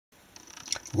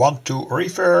Want to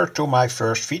refer to my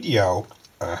first video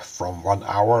from 1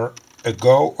 hour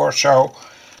ago or so,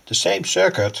 the same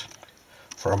circuit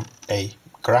from a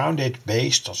grounded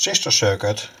base transistor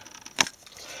circuit.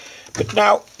 But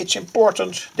now it's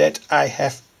important that I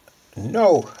have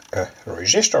no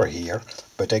resistor here,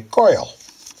 but a coil.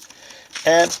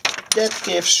 And that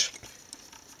gives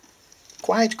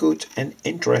quite good and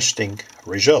interesting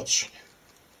results.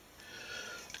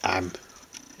 I'm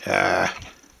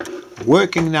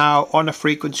working now on a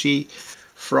frequency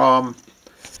from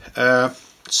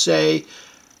say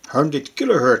 100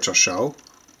 kilohertz or so.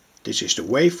 This is the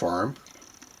waveform.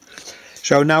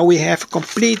 So now we have a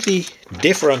completely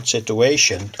different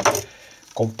situation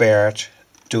compared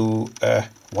to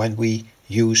when we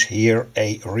use here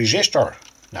a resistor.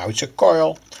 Now it's a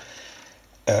coil,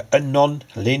 a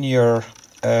non-linear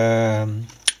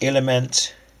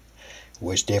element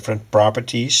with different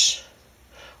properties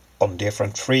on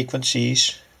different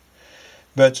frequencies,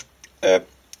 but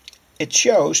it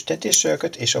shows that this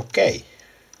circuit is okay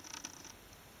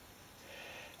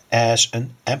as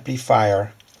an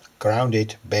amplifier,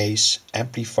 grounded base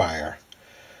amplifier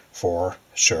for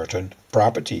certain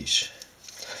properties.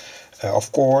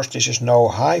 Of course, this is no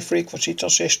high frequency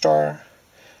transistor.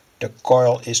 The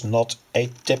coil is not a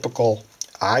typical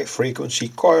high frequency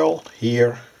coil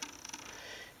here.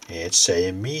 It's say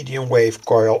a medium wave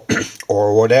coil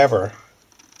or whatever.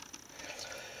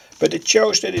 But it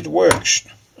shows that it works,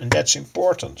 and that's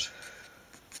important.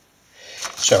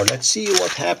 So let's see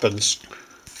what happens.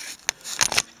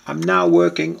 I'm now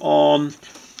working on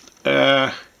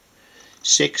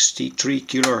 63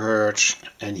 kilohertz,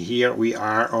 and here we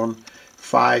are on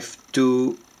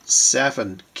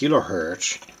 527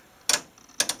 kilohertz.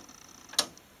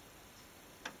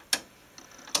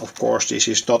 Of course, this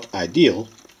is not ideal.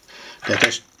 That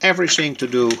has everything to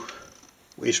do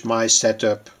with my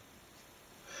setup.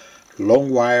 Long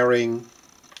wiring,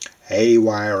 hay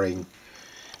wiring,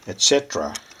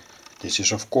 etc. This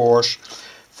is of course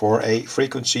for a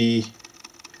frequency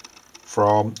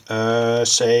from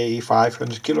say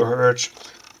 500 kilohertz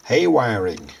hay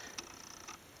wiring.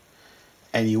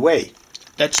 Anyway,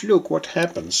 let's look what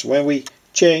happens when we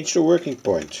change the working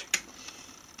point.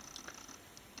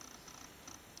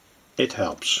 It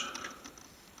helps.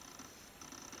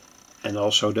 And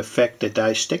also the fact that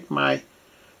I stick my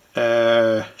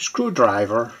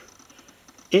screwdriver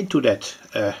into that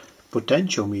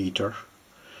potentiometer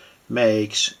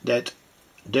makes that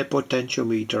the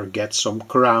potentiometer gets some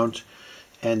ground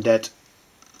and that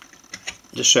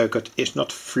the circuit is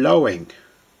not flowing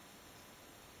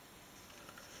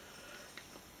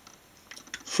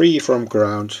free from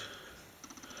ground,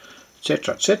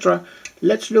 etc., etc.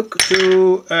 Let's look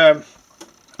to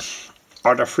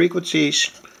other frequencies.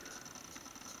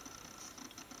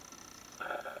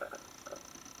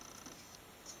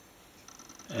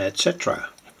 Etc.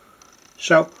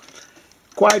 So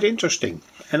quite interesting.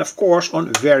 And of course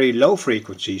on very low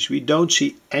frequencies we don't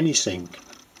see anything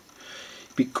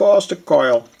because the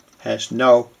coil has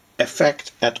no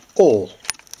effect at all.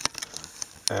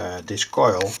 This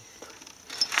coil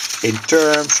in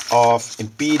terms of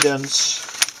impedance,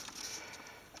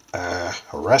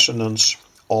 resonance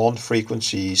on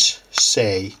frequencies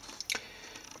say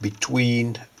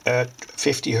between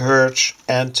 50 Hertz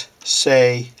and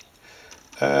say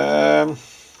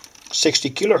 60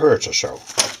 kilohertz or so.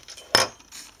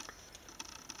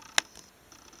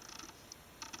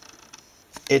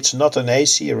 It's not an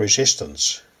AC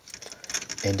resistance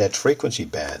in that frequency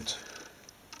band.